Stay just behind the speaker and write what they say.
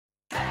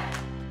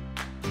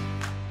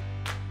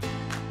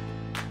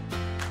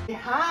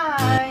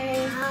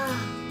Hi!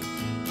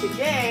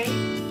 Today,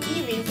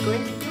 Evie's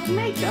going to do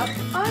makeup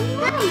on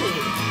Mommy,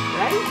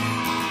 right?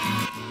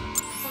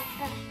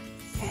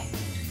 Okay.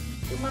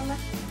 Do Mama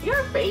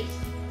your face,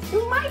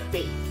 do my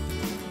face.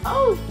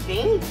 Oh,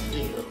 thank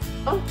you.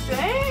 Oh,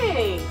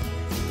 thanks.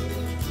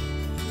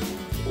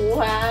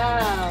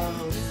 Wow.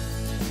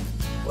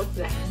 What's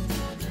that?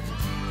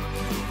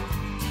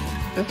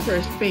 That's for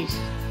his face.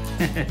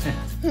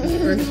 That's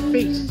for his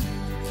face.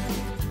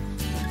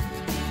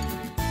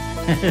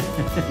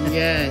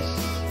 Yes.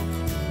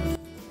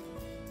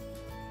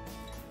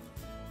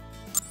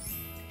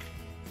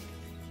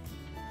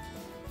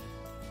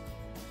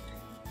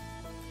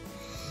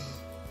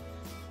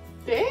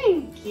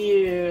 Thank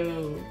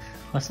you.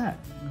 What's that?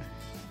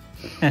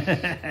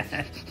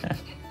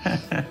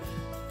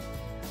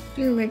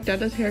 You make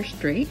Dada's hair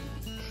straight.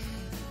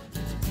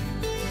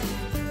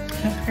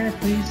 Hair,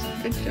 please.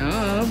 Good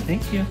job.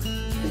 Thank you.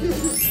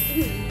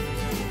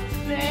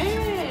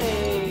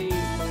 Thanks.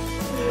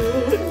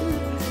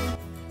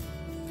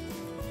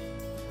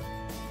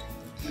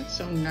 That's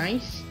so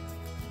nice.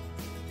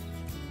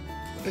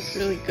 Looks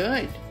really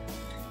good.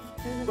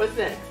 What's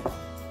this?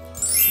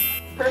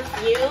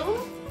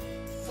 Perfume?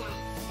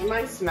 Am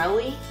I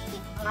smelly?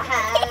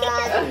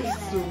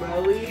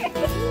 Smelly?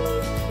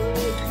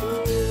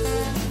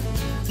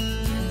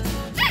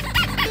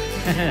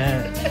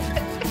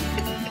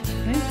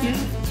 Thank you.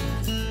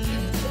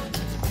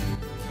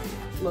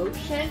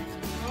 Lotion?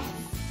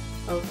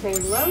 Okay,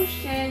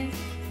 lotion.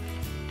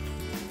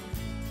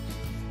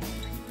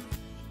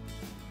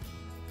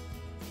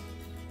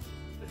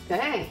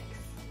 Thanks.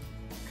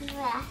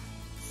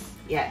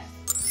 Yes.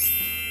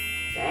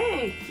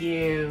 Thank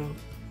you.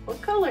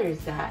 What color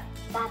is that?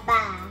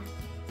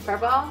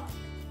 Purple?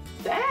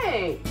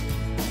 Thanks.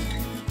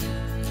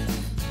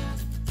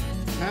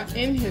 Not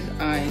in his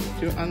eyes.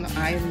 Do it on the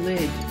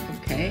eyelid.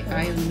 Okay,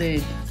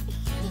 eyelid.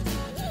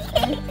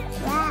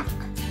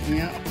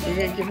 Yeah, you're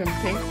gonna give him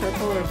pink,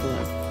 purple, or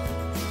blue?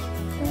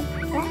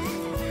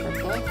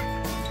 Purple?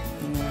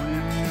 Wow.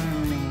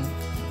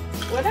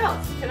 What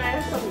else? Can I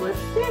have some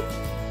lipstick?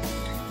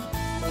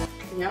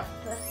 Yep.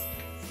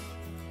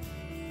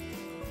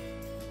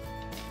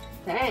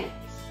 Thanks.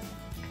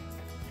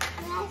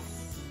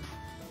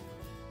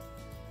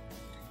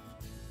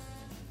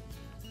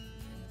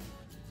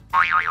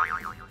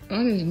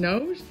 On his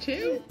nose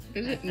too?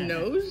 Is it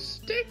nose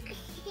stick?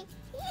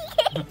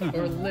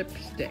 Or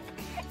lipstick?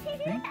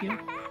 Thank you.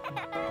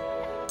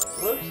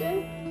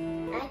 Lotion?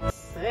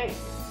 Thanks.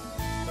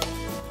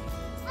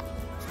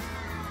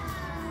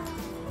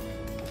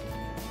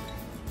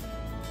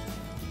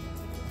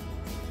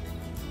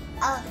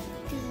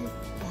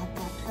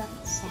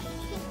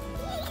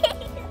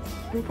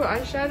 You put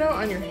eyeshadow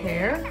on your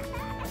hair?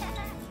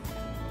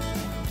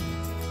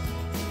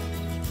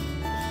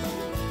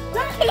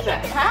 That is a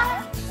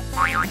hat?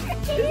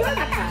 Is that a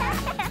hat?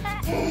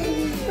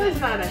 That's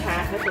not a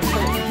hat, that's a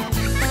coat.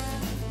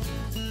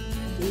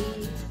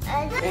 Peace.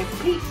 And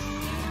peace.